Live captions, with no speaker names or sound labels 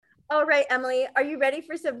All right, Emily, are you ready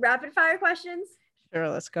for some rapid fire questions? Sure,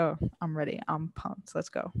 let's go. I'm ready. I'm pumped. Let's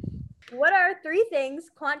go. What are three things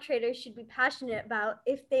quant traders should be passionate about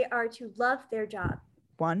if they are to love their job?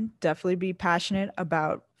 One, definitely be passionate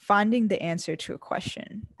about finding the answer to a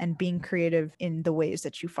question and being creative in the ways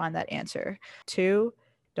that you find that answer. Two,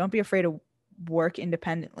 don't be afraid to work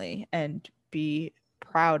independently and be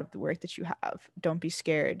proud of the work that you have. Don't be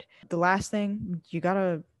scared. The last thing, you got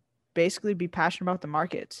to basically be passionate about the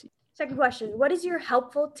markets. Second question, what is your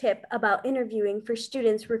helpful tip about interviewing for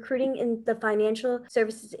students recruiting in the financial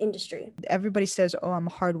services industry? Everybody says, "Oh, I'm a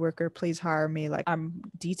hard worker, please hire me." Like, I'm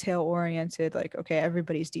detail oriented. Like, okay,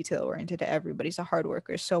 everybody's detail oriented, everybody's a hard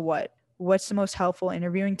worker, so what's the most helpful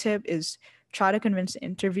interviewing tip is try to convince the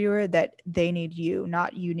interviewer that they need you,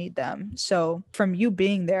 not you need them. So from you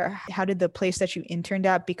being there, how did the place that you interned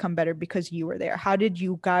at become better because you were there? How did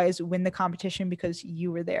you guys win the competition because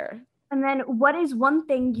you were there? And then, what is one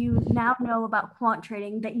thing you now know about quant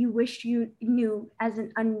trading that you wish you knew as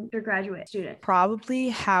an undergraduate student? Probably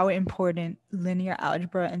how important linear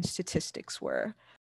algebra and statistics were.